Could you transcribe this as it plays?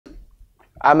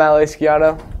I'm Alex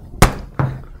Sciato.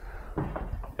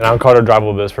 And I'm Carter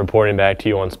Dribblebis reporting back to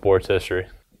you on sports history.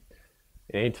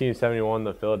 In 1871,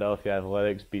 the Philadelphia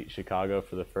Athletics beat Chicago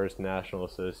for the first National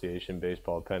Association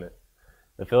baseball pennant.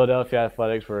 The Philadelphia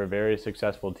Athletics were a very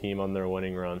successful team on their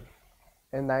winning run.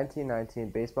 In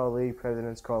 1919, Baseball League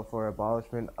presidents called for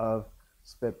abolishment of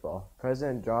spitball.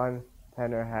 President John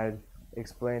Penner had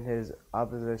explained his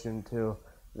opposition to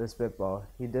the spitball.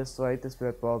 He disliked the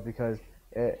spitball because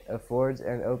it affords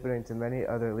an opening to many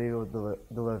other legal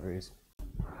deliveries.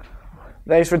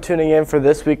 Thanks for tuning in for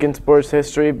This Week in Sports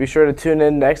History. Be sure to tune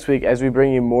in next week as we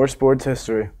bring you more sports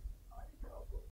history.